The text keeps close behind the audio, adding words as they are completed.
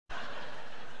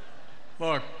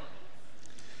Look,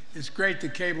 it's great the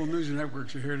cable news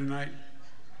networks are here tonight.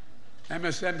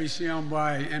 MSNBC owned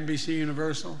by NBC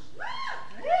Universal.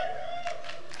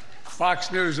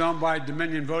 Fox News owned by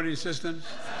Dominion Voting Systems.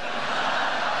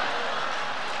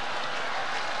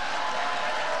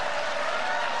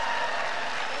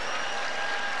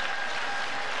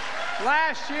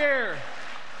 Last year,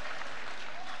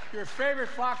 your favorite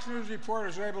Fox News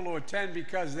reporters were able to attend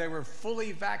because they were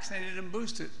fully vaccinated and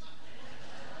boosted.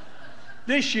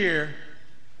 This year,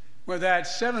 with that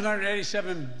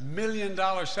 $787 million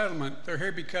settlement, they're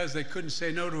here because they couldn't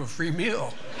say no to a free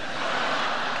meal.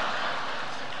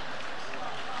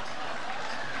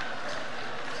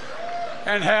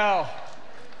 And hell,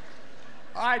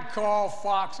 I'd call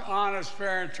Fox honest,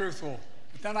 fair, and truthful,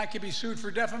 but then I could be sued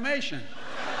for defamation.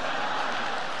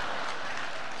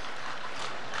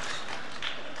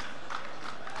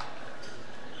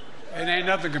 It ain't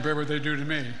nothing compared to what they do to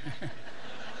me.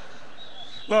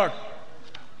 Look,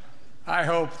 I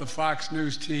hope the Fox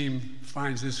News team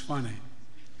finds this funny.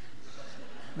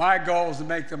 My goal is to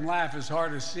make them laugh as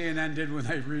hard as CNN did when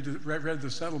they read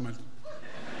the settlement.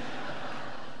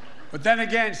 But then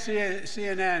again,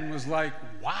 CNN was like,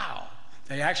 wow,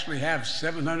 they actually have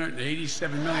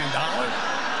 $787 million?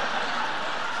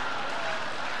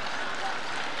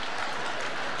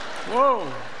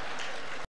 Whoa.